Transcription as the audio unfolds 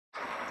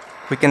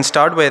We can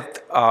start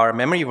with our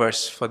memory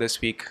verse for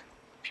this week,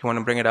 if you want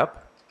to bring it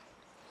up.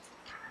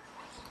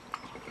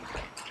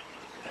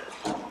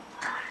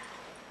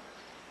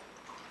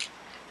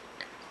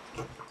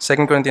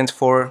 Second Corinthians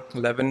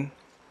 4:11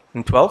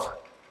 and 12.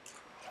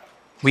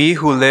 We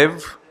who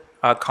live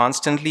are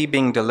constantly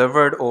being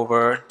delivered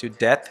over to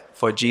death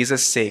for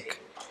Jesus'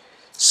 sake,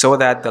 so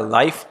that the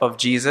life of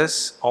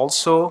Jesus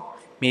also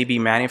may be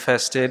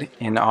manifested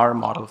in our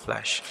mortal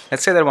flesh.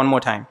 Let's say that one more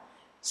time.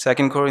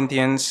 2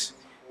 Corinthians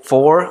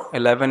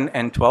 4:11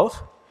 and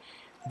 12.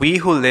 We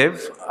who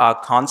live are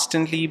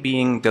constantly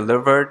being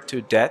delivered to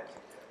death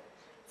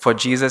for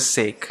Jesus'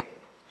 sake,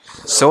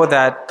 so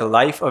that the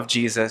life of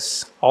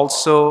Jesus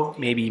also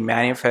may be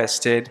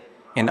manifested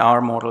in our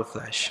mortal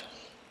flesh.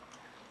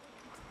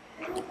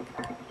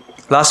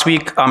 Last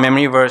week, our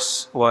memory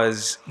verse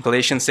was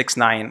Galatians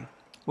 6:9,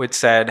 which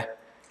said,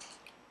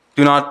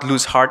 "Do not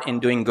lose heart in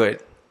doing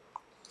good."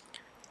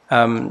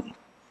 And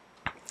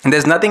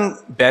there's nothing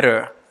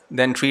better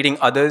than treating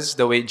others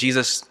the way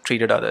Jesus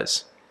treated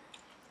others.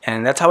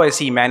 And that's how I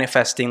see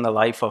manifesting the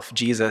life of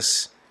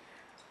Jesus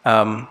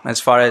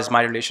as far as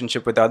my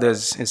relationship with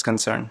others is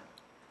concerned.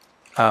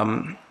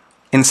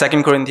 In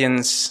 2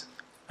 Corinthians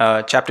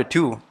chapter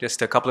 2,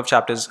 just a couple of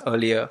chapters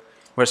earlier,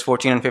 verse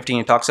 14 and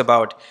 15, it talks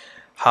about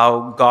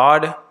how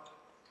God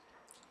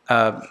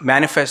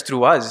manifests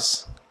through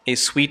us a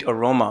sweet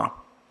aroma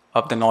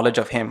of the knowledge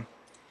of Him,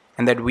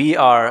 and that we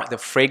are the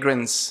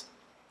fragrance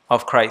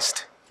of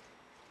Christ.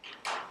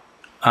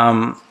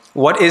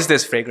 What is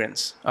this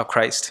fragrance of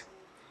Christ?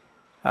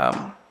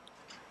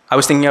 I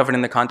was thinking of it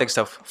in the context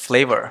of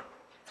flavor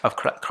of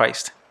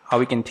Christ, how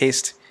we can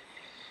taste.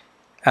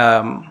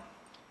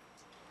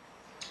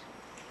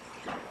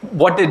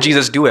 What did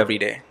Jesus do every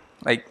day?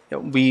 Like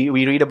we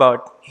read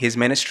about His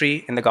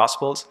ministry in the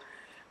Gospels,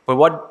 but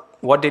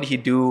what did He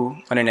do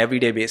on an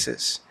everyday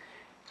basis?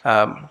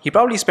 He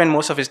probably spent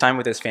most of His time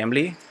with His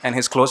family and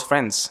His close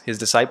friends, His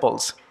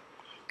disciples.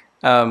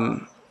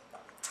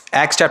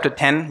 Acts chapter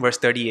 10, verse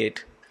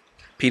 38,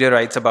 Peter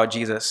writes about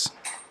Jesus.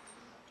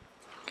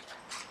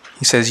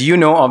 He says, "You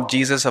know of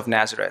Jesus of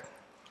Nazareth,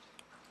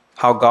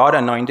 how God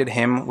anointed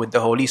Him with the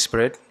Holy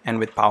Spirit and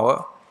with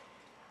power,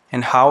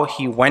 and how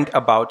He went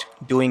about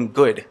doing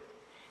good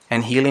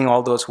and healing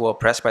all those who were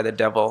oppressed by the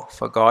devil,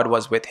 for God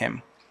was with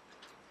Him."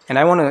 And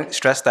I want to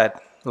stress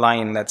that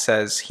line that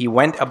says, He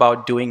went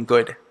about doing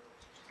good.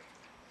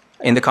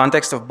 In the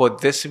context of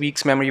both this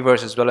week's memory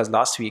verse as well as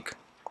last week,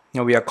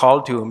 we are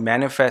called to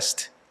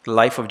manifest the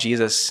life of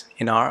Jesus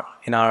in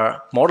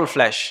our mortal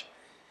flesh.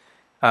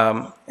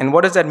 And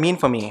what does that mean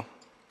for me?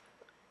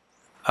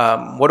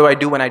 What do I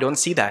do when I don't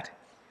see that?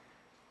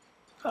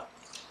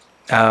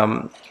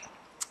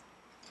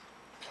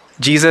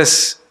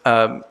 Jesus'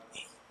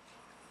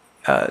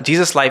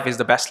 life is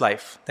the best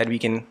life that we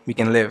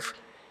can live.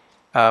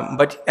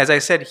 But as I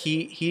said,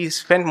 he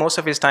spent most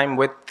of His time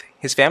with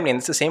His family, and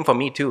it's the same for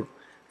me too.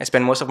 I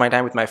spend most of my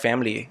time with my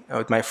family,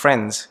 with my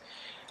friends.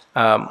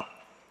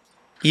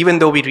 Even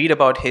though we read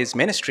about His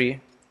ministry,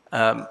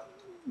 the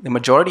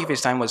majority of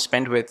His time was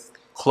spent with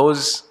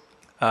close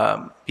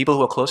people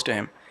who are close to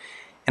Him.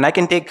 And I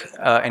can take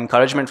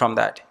encouragement from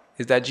that,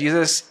 is that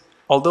Jesus,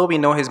 although we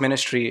know His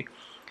ministry,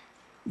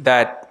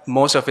 that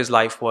most of His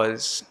life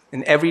was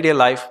an everyday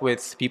life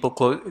with people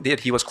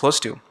that He was close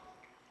to.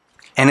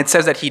 And it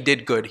says that He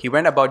did good. He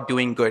went about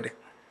doing good.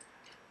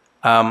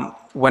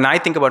 When I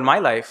think about my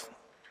life,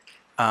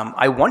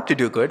 I want to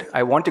do good.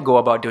 I want to go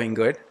about doing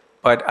good,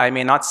 but I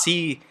may not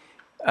see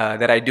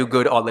that I do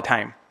good all the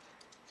time.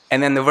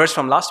 And then the verse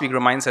from last week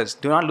reminds us,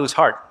 do not lose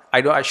heart.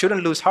 I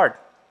shouldn't lose heart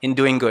in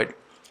doing good.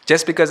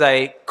 Just because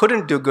I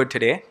couldn't do good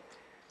today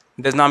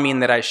does not mean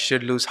that I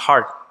should lose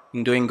heart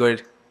in doing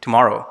good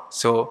tomorrow.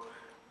 So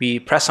we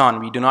press on.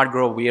 We do not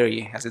grow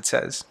weary, as it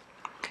says.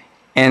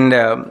 And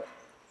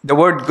the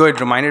word good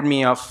reminded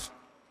me of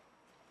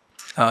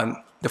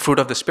the fruit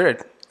of the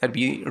Spirit that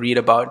we read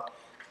about,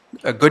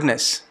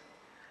 goodness.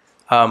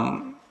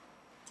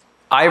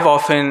 I've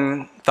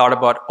often thought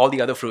about all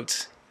the other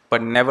fruits,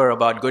 but never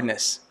about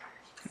goodness.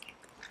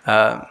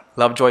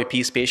 Love, joy,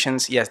 peace,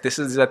 patience. Yes, these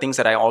are the things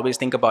that I always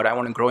think about. I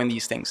want to grow in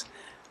these things.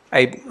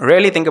 I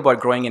rarely think about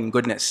growing in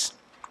goodness.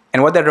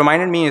 And what that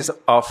reminded me is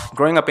of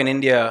growing up in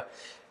India,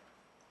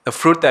 the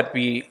fruit that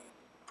we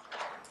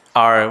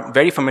are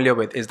very familiar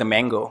with is the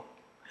mango,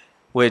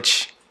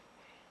 which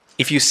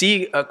if you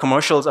see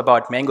commercials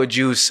about mango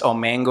juice or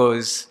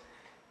mangoes,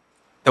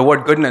 the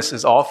word goodness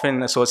is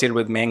often associated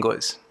with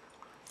mangoes.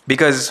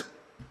 Because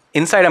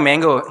inside a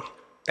mango,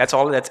 that's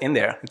all that's in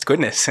there. It's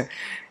goodness,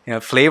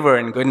 flavor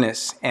and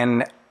goodness.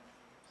 And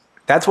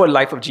that's what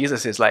life of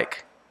Jesus is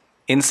like.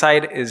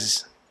 Inside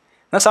is,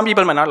 now some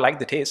people might not like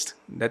the taste.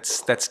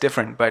 That's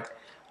different. But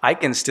I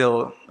can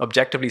still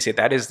objectively say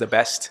that is the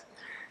best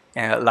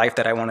life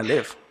that I want to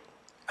live.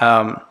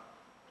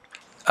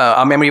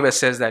 Our memory verse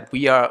says that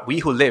we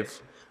who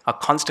live are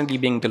constantly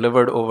being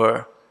delivered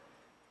over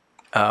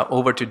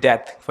to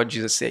death for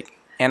Jesus' sake.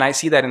 And I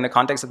see that in the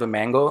context of the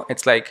mango.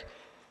 It's like,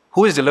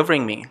 who is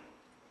delivering me?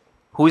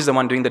 Who is the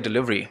one doing the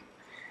delivery?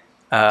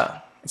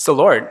 It's the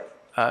Lord.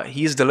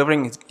 he's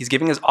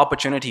giving us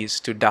opportunities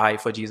to die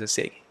for Jesus'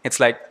 sake. It's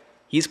like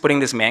he's putting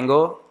this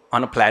mango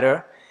on a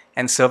platter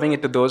and serving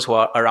it to those who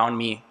are around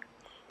me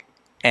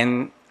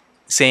and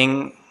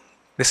saying,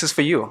 this is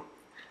for you.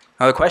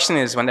 Now the question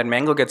is, when that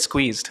mango gets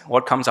squeezed,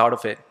 what comes out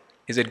of it?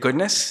 Is it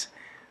goodness,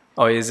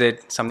 or is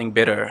it something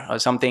bitter or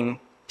something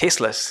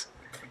tasteless?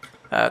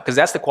 Because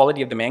that's the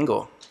quality of the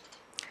mango.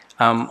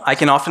 I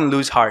can often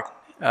lose heart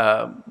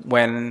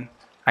when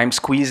I'm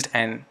squeezed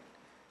and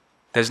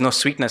there's no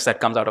sweetness that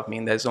comes out of me.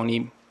 And there's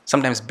only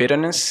sometimes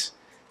bitterness,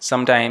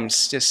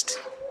 sometimes just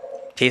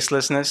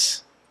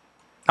tastelessness,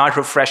 not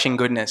refreshing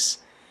goodness,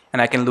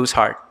 and I can lose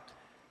heart.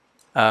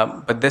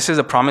 But this is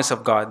a promise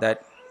of God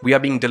that we are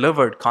being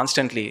delivered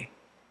constantly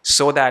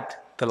so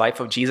that the life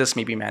of Jesus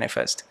may be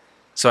manifest.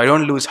 So I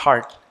don't lose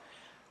heart.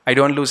 I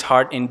don't lose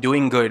heart in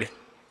doing good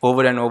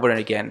over and over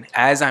again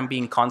as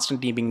I'm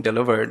constantly being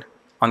delivered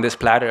on this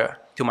platter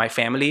to my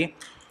family.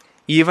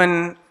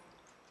 Even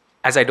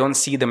as I don't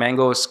see the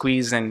mango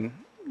squeeze and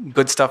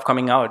good stuff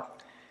coming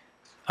out,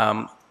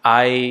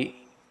 I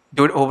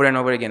do it over and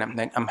over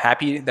again. I'm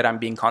happy that I'm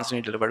being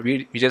constantly delivered.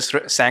 We just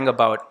sang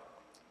about,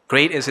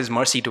 great is his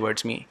mercy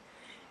towards me.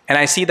 And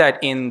I see that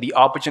in the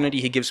opportunity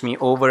he gives me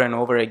over and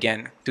over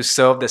again to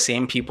serve the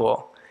same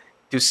people,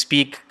 to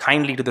speak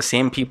kindly to the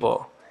same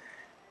people.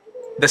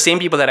 The same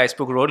people that I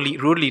spoke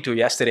rudely to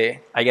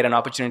yesterday, I get an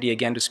opportunity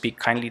again to speak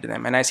kindly to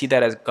them. And I see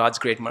that as God's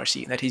great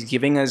mercy, that he's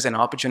giving us an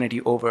opportunity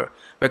over.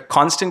 We're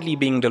constantly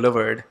being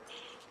delivered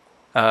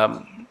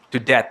to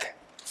death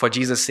for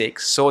Jesus' sake,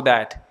 so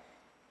that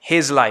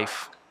his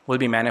life will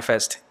be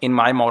manifest in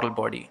my mortal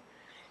body.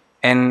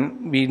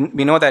 And we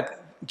know that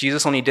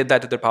Jesus only did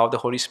that through the power of the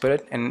Holy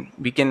Spirit, and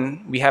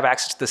we have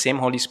access to the same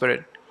Holy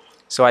Spirit.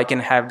 So I can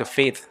have the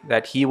faith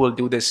that he will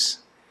do this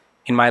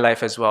in my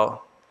life as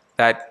well,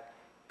 that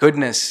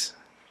goodness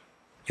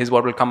is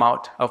what will come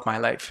out of my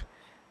life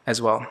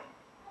as well.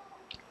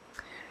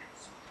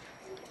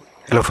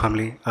 Hello,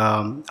 family.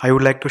 I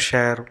would like to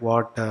share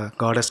what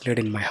God has laid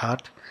in my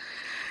heart.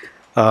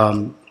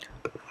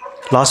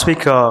 Last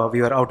week,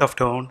 we were out of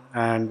town,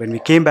 and when we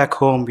came back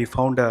home, we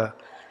found a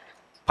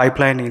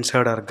pipeline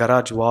inside our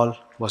garage wall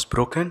was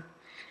broken,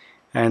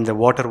 and the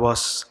water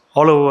was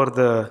all over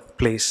the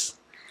place.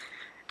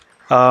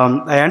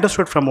 I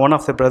understood from one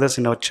of the brothers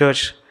in our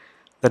church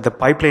that the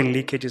pipeline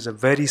leakage is a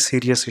very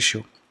serious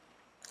issue,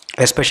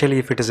 especially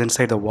if it is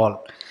inside the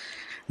wall.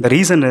 The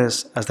reason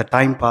is, as the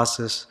time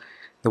passes,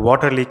 the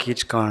water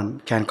leakage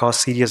can cause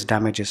serious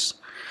damages.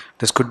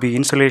 This could be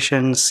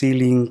insulation,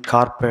 ceiling,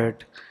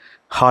 carpet,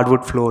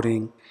 hardwood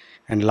flooring,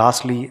 and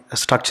lastly, a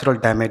structural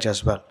damage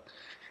as well.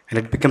 And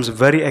it becomes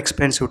very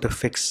expensive to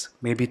fix,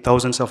 maybe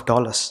thousands of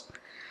dollars.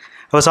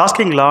 I was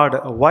asking Lord,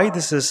 why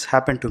this has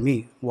happened to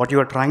me? What you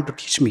are trying to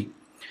teach me?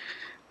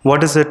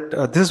 What is it?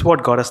 This is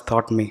what God has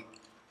taught me.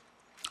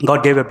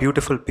 God gave a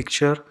beautiful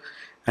picture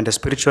and a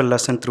spiritual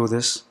lesson through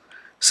this,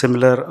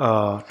 similar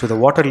to the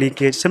water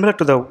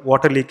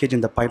leakage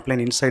in the pipeline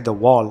inside the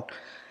wall.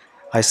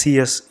 I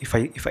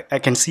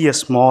can see a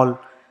small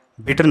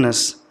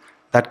bitterness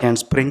that can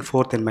spring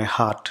forth in my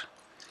heart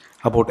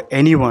about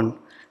anyone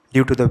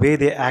due to the way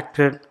they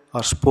acted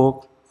or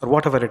spoke or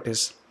whatever it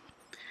is.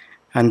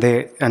 And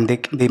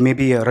they may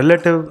be a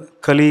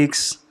relative,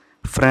 colleagues,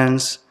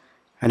 friends,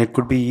 and it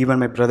could be even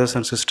my brothers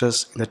and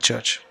sisters in the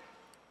church.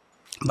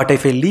 But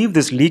if I leave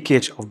this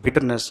leakage of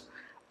bitterness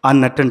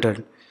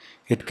unattended,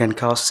 it can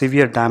cause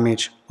severe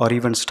damage or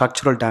even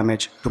structural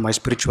damage to my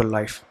spiritual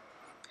life.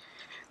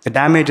 The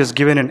damage is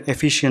given in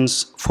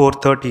Ephesians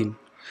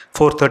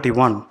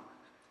 4:31.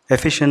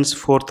 Ephesians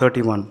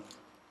 4:31.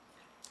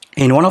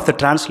 In one of the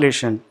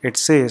translation, it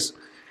says,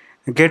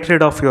 "Get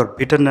rid of your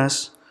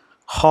bitterness,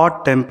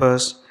 hot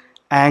tempers,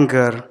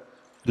 anger,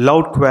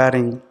 loud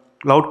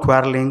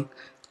quarreling,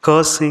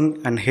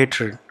 cursing, and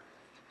hatred."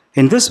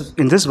 In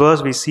this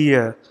verse, we see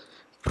a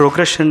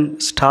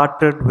progression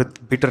started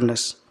with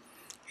bitterness.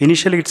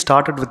 Initially, it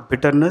started with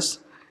bitterness,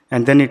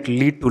 and then it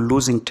led to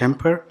losing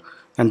temper,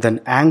 and then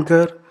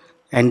anger,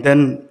 and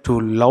then to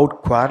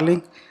loud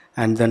quarreling,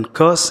 and then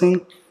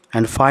cursing,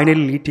 and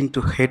finally leading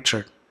to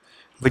hatred,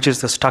 which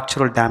is the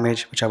structural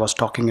damage which I was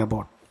talking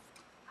about.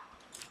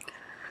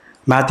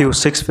 Matthew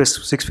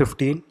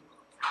 6:15,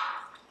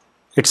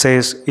 it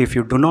says, "If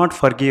you do not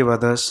forgive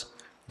others,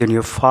 then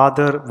your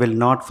Father will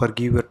not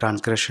forgive your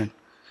transgression."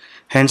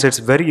 Hence, it's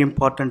very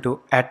important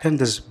to attend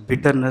this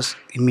bitterness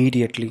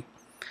immediately.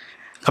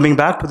 Coming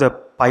back to the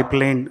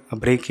pipeline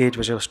breakage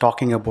which I was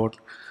talking about,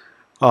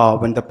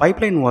 when the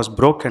pipeline was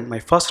broken, my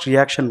first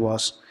reaction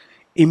was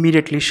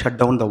immediately shut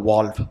down the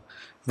valve,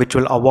 which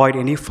will avoid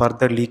any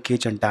further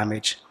leakage and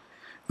damage,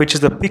 which is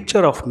the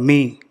picture of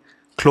me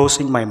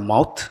closing my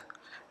mouth,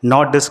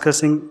 not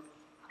discussing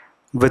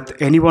with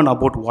anyone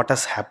about what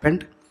has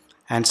happened,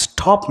 and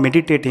stop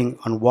meditating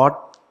on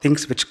what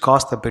things which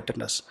cause the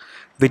bitterness,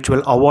 which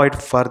will avoid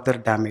further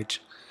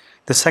damage.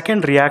 The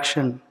second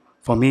reaction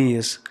for me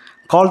is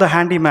call the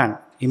handyman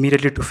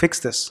immediately to fix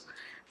this.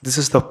 This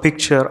is the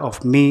picture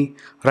of me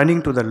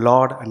running to the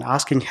Lord and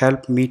asking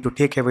help me to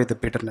take away the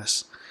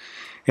bitterness.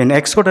 In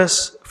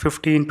Exodus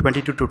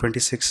 15:22 to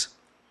 26,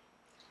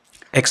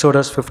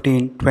 Exodus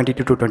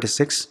 15:22 to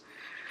 26,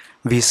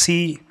 we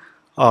see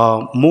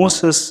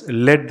Moses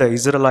led the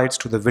Israelites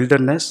to the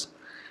wilderness.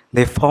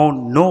 They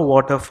found no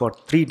water for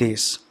 3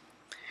 days.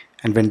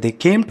 And when they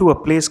came to a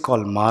place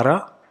called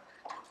Mara,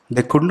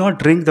 they could not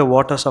drink the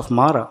waters of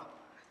Mara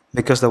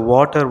because the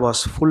water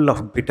was full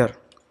of bitter.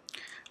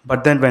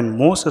 But then when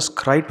Moses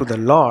cried to the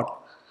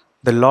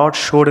Lord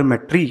showed him a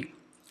tree.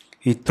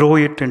 He threw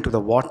it into the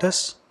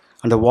waters,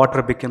 and the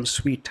water became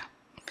sweet.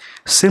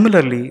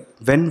 Similarly,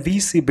 when we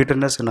see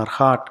bitterness in our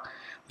heart,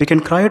 we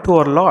can cry to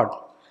our Lord,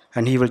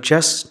 and He will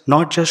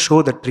not just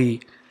show the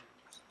tree,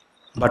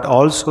 but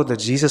also the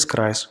Jesus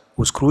Christ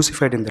who's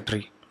crucified in the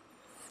tree.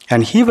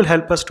 And He will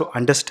help us to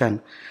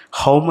understand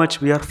how much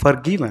we are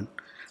forgiven,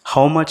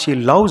 how much He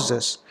loves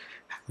us,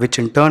 which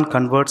in turn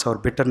converts our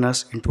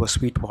bitterness into a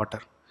sweet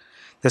water.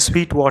 The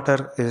sweet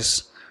water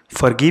is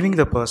forgiving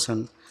the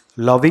person,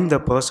 loving the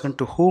person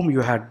to whom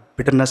you had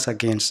bitterness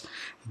against,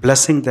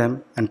 blessing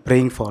them and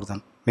praying for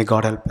them. May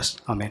God help us.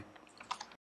 Amen.